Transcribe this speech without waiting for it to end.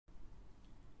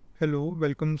Hello,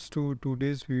 welcome to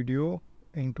today's video.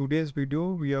 In today's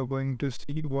video, we are going to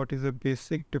see what is the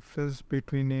basic difference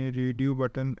between a radio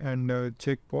button and a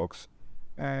checkbox.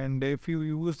 And if you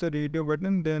use the radio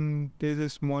button, then there's a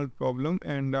small problem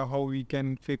and how we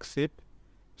can fix it.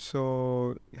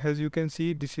 So as you can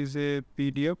see, this is a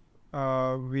PDF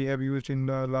we have used in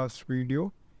the last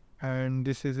video, and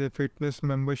this is a fitness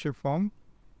membership form.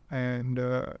 And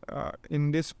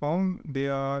in this form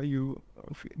there are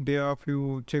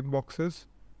few check boxes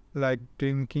like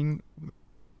drinking.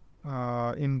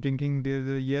 In drinking there's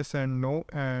a yes and no,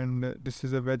 and this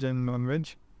is a veg and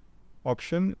non-veg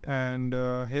option, and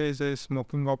here is a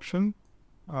smoking option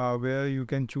where you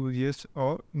can choose yes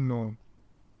or no.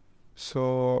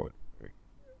 So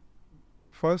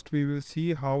first we will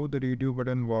see how the radio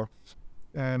button works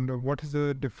and what is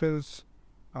the difference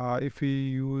if we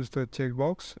use the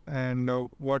checkbox, and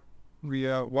what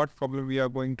problem we are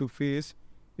going to face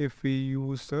if we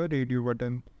use the radio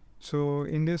button. So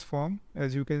in this form,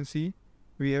 as you can see,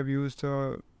 we have used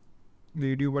the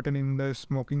radio button in the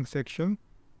smoking section.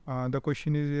 The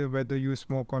question is whether you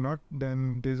smoke or not.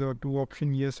 Then there's a two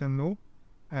option, yes and no,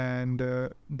 and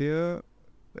there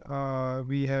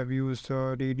we have used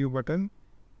the radio button.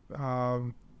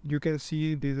 You can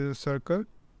see there's a circle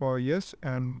for yes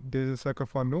and there's a circle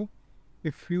for no.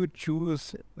 If you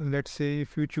choose, let's say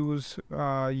if you choose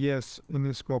yes in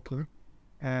this smoking,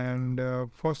 and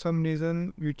for some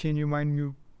reason you change your mind,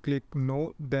 you click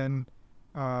no, then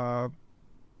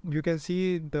you can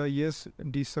see the yes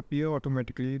disappear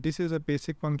automatically. This is a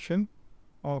basic function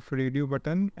of radio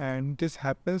button, and this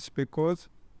happens because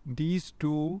these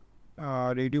two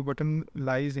radio button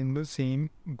lies in the same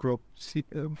group. See,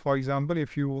 for example,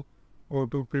 if you go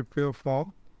to prepare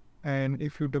form, and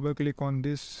if you double click on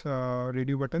this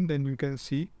radio button, then you can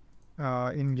see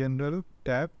in general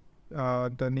tab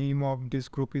the name of this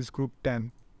group is group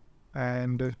 10,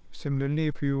 and similarly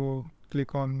if you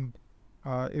click on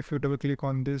if you double click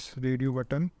on this radio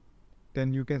button,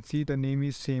 then you can see the name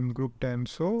is same group 10.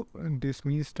 So this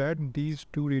means that these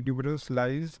two radio buttons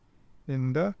lies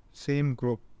in the same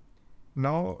group.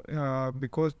 Now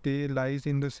because they lies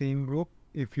in the same group,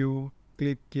 if you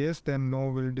click yes, then no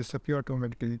will disappear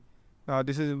automatically.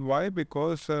 This is why,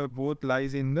 because both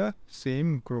lies in the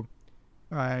same group.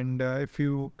 And if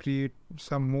you create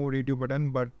some more radio button,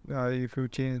 but if you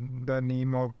change the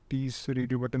name of these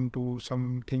radio button to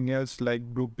something else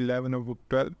like group 11 or group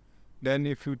 12, then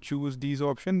if you choose these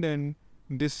option, then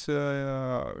this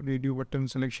radio button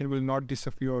selection will not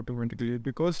disappear automatically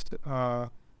because the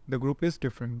group is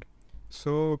different.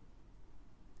 So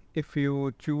if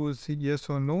you choose yes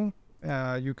or no,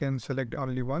 you can select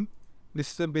only one.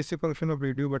 This is the basic function of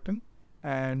radio button,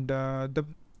 and the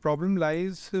problem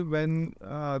lies when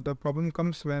the problem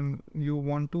comes when you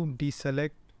want to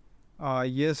deselect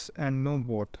yes and no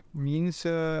both. Means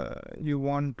you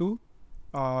want to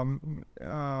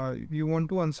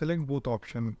unselect both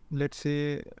option. Let's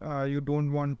say you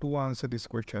don't want to answer this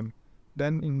question,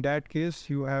 then in that case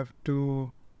you have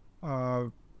to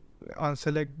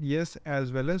unselect yes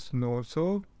as well as no.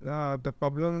 So the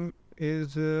problem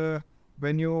is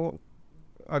when you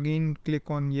again click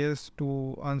on yes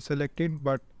to unselect it,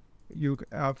 but you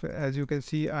have, as you can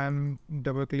see, I am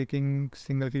double clicking,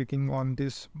 single clicking on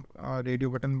this radio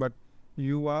button, but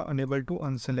you are unable to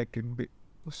unselect it.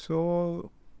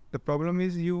 So the problem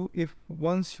is, if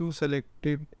once you select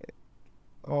it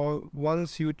or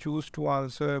once you choose to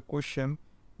answer a question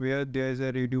where there is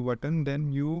a radio button,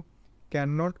 then you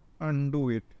cannot undo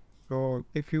it. So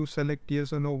if you select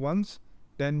yes or no once,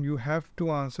 then you have to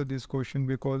answer this question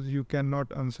because you cannot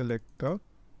unselect the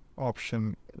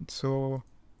option. So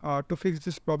to fix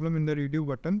this problem in the radio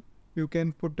button, you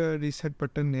can put a reset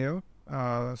button here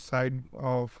side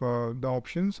of the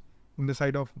options, on the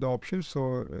side of the options.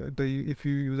 So if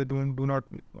you user do not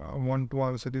want to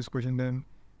answer this question, then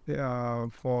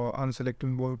for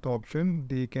unselecting both option,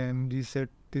 they can reset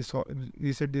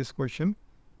this question.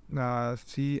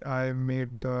 See, I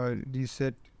made the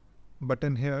reset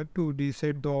button here to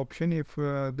reset the option if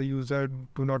the user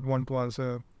do not want to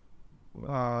answer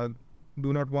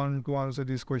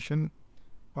this question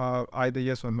either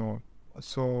yes or no.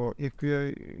 So if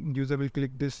your user will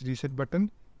click this reset button,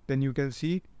 then you can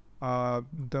see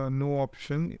the no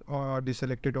option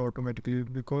deselected automatically,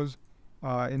 because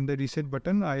in the reset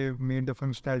button I have made the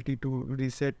functionality to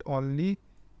reset only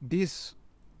these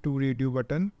two radio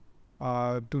button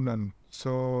to none.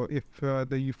 So if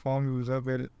the form user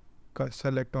will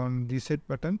select on reset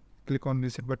button, click on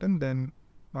reset button, then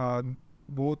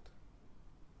both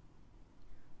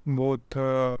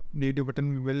radio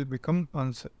button will become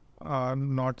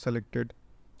not selected.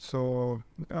 So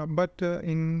but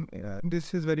in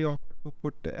this is very awkward to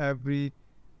put every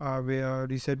where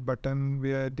reset button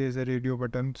where there's a radio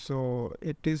button, so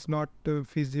it is not a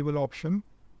feasible option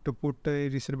to put a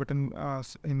reset button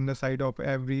in the side of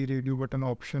every radio button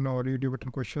option or radio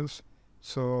button questions.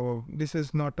 So this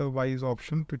is not a wise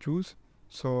option to choose.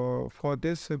 So for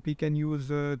this we can use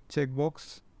a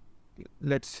checkbox.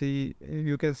 Let's see,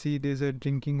 you can see there's a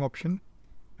drinking option,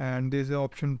 and there's an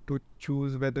option to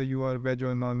choose whether you are veg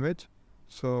or non-veg.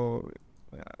 So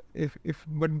if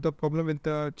but the problem with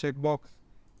the checkbox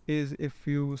is if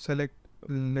you select,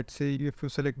 let's say if you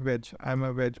select veg, I'm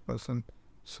a veg person,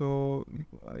 so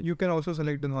you can also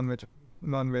select the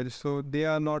non-veg, so they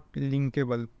are not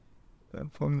linkable.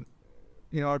 From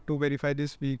in order to verify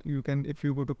this, you can, if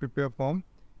you go to prepare form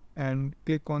and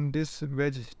click on this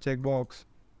veg checkbox,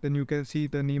 then you can see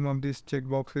the name of this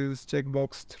checkbox is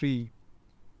checkbox 3,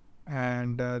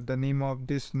 and the name of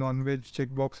this non-veg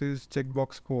checkbox is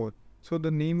checkbox 4. So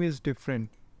the name is different,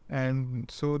 and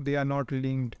so they are not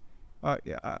linked.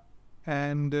 Yeah.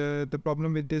 And the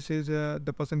problem with this is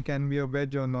the person can be a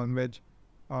veg or non-veg,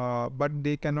 but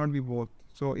they cannot be both.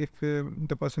 So if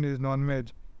the person is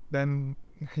non-veg, then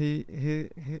he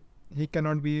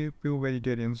cannot be pure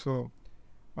vegetarian. So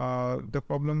the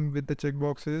problem with the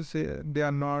checkbox is they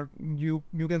are not, you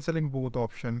can select both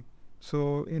option.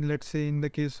 So in, let's say in the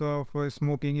case of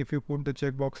smoking, if you put the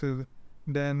checkboxes,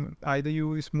 then either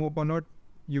you smoke or not,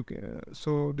 you can,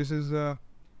 so this is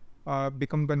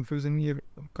become confusing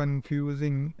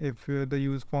if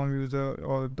the form user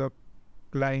or the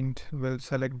client will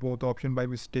select both option by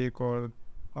mistake or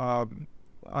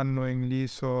unknowingly.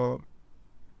 So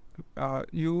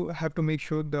you have to make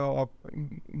sure the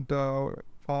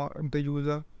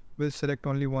user will select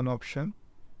only one option.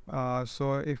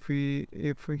 So if he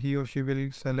or she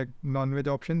will select non-veg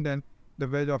option, then the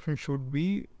veg option should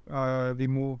be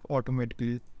removed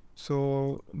automatically.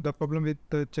 So the problem with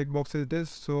the checkbox is this.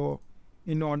 So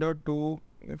in order to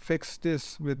fix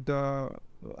this with the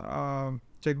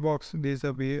checkbox, there's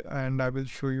a way, and I will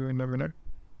show you in a minute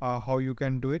how you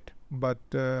can do it. But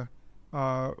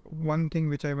one thing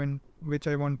which I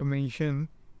want to mention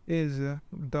is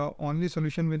the only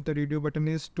solution with the radio button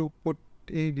is to put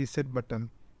a reset button.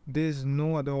 There is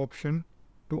no other option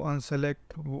to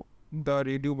unselect the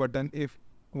radio button if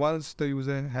once the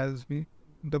user has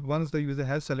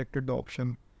selected the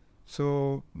option.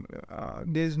 So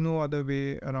there is no other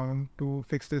way around to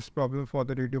fix this problem for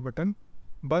the radio button.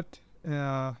 But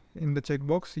in the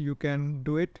checkbox you can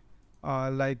do it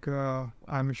like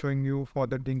I'm showing you for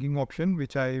the drinking option,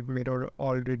 which I made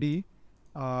already.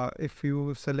 If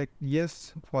you select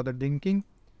yes for the drinking,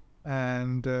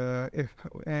 and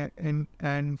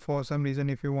and for some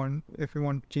reason if you want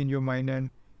to change your mind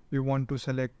and you want to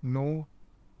select no,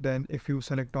 then if you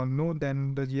select on no,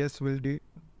 then the yes will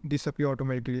disappear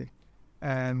automatically.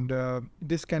 And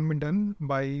this can be done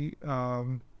by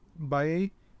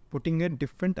putting a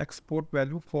different export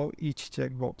value for each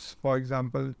checkbox. For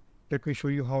example, let me show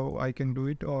you how I can do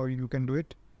it, or you can do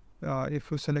it. If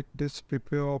you select this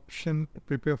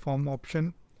prepare form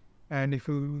option, and if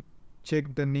you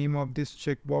check the name of this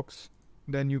checkbox,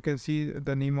 then you can see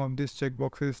the name of this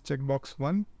checkbox is checkbox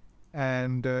 1.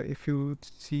 And if you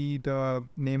see the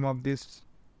name of this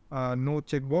no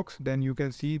checkbox, then you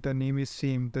can see the name is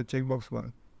same, the checkbox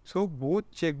 1. So both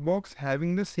checkbox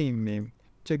having the same name,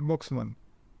 checkbox 1.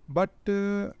 But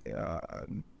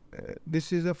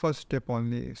this is the first step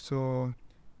only. So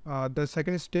the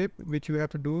second step which you have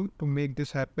to do to make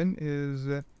this happen is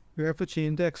you have to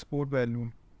change the export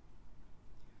value.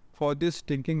 For this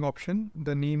drinking option,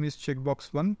 the name is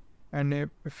checkbox 1, and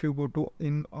if you go to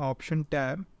in option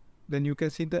tab, then you can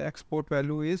see the export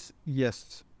value is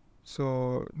yes.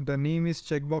 So the name is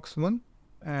checkbox 1,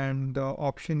 and the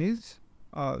option is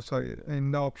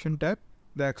in the option tab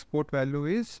the export value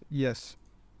is yes.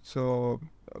 So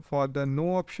for the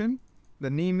no option, the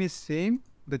name is same,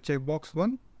 the checkbox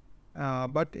 1,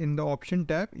 but in the option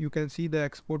tab you can see the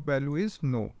export value is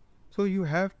no. So you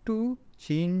have to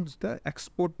change the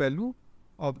export value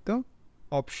of the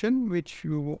option which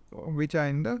are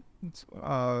in the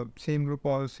same group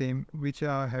or same, which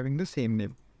are having the same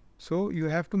name. So you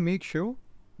have to make sure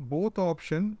both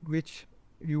option which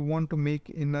you want to make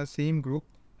in the same group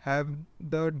have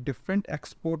the different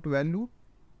export value,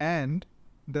 and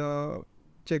the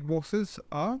checkboxes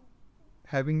are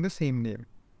having the same name.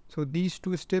 So these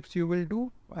two steps you will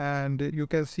do, and you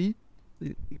can see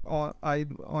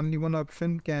only one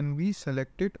option can be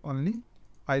selected only.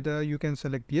 Either you can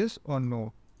select yes or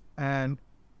no. And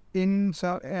in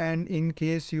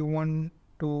case you want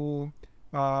to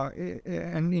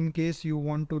And in case you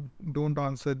want to don't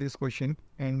answer this question,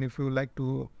 and if you like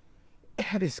to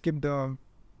skip the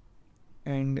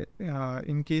and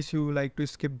in case you like to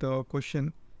skip the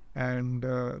question, and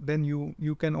then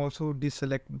you can also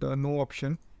deselect the no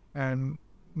option, and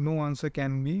no answer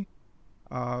can be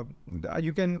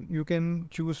you can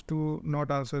choose to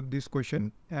not answer this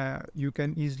question. You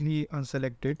can easily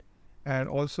unselect it, and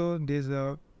also there's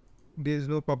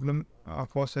no problem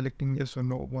for selecting yes or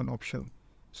no one option.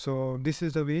 So this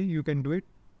is the way you can do it.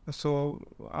 So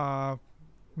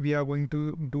we are going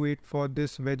to do it for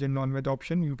this veg and non-veg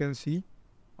option. You can see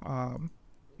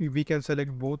we can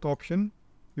select both option.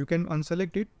 You can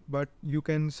unselect it, but you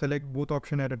can select both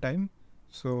option at a time.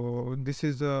 So this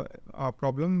is a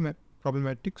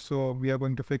problematic. So we are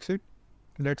going to fix it.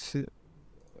 Let's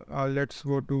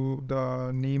go to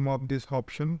the name of this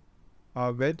option,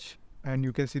 veg, and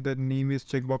you can see the name is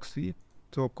checkbox C.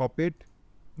 So copy it.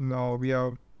 Now we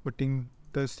are putting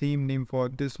the same name for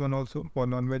this one also, for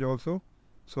non-veg also.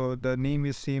 So the name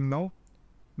is same now.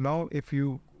 Now if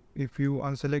you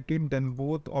unselect it, then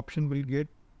both option will get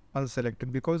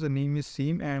unselected because the name is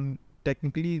same, and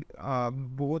technically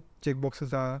both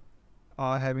checkboxes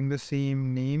are having the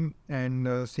same name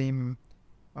and same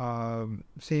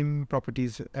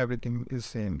properties. Everything is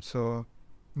same. So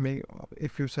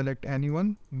if you select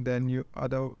anyone, then you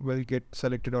other will get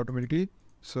selected automatically.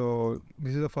 So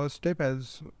this is the first step,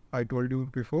 as I told you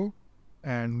before.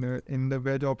 And in the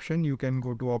veg option, you can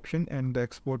go to option, and the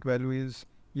export value is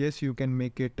yes. You can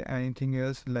make it anything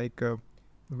else like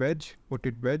veg. Put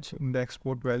it veg in the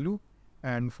export value,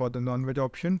 and for the non-veg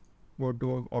option, go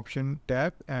to option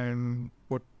tab and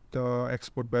put the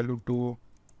export value to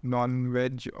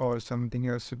non-veg or something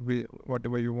else,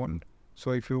 whatever you want.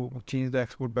 So if you change the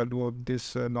export value of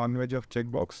this non-veg of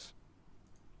checkbox,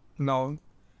 now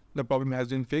the problem has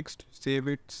been fixed. Save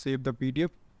it, save the PDF.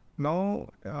 Now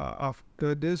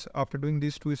after doing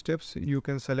these two steps, you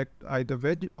can select either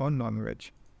veg or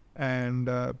non-veg, and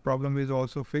problem is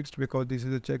also fixed because this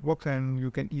is a checkbox and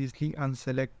you can easily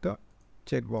unselect the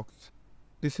checkbox.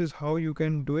 This is how you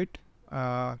can do it.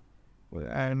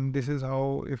 And this is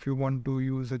how, if you want to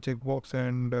use a checkbox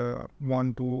and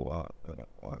want to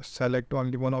select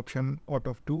only one option out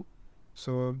of two.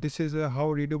 So this is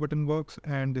how radio button works,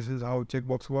 and this is how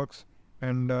checkbox works,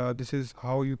 and this is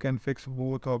how you can fix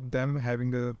both of them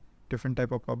having the different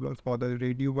type of problems. For the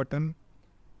radio button,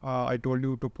 I told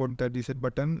you to put the reset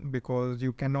button because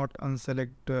you cannot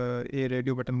unselect a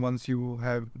radio button once you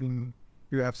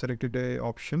have selected a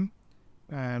option.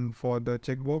 And for the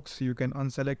checkbox, you can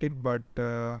unselect it, but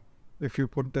if you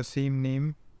put the same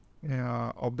name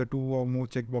of the two or more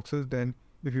checkboxes, then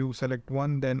if you select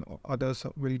one, then others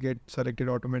will get selected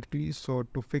automatically. So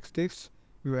to fix this,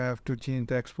 you have to change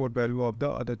the export value of the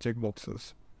other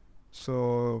checkboxes.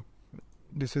 So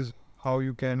this is how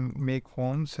you can make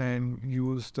forms and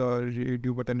use the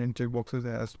radio button and checkboxes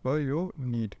as per your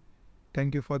need.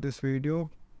 Thank you for this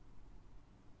video.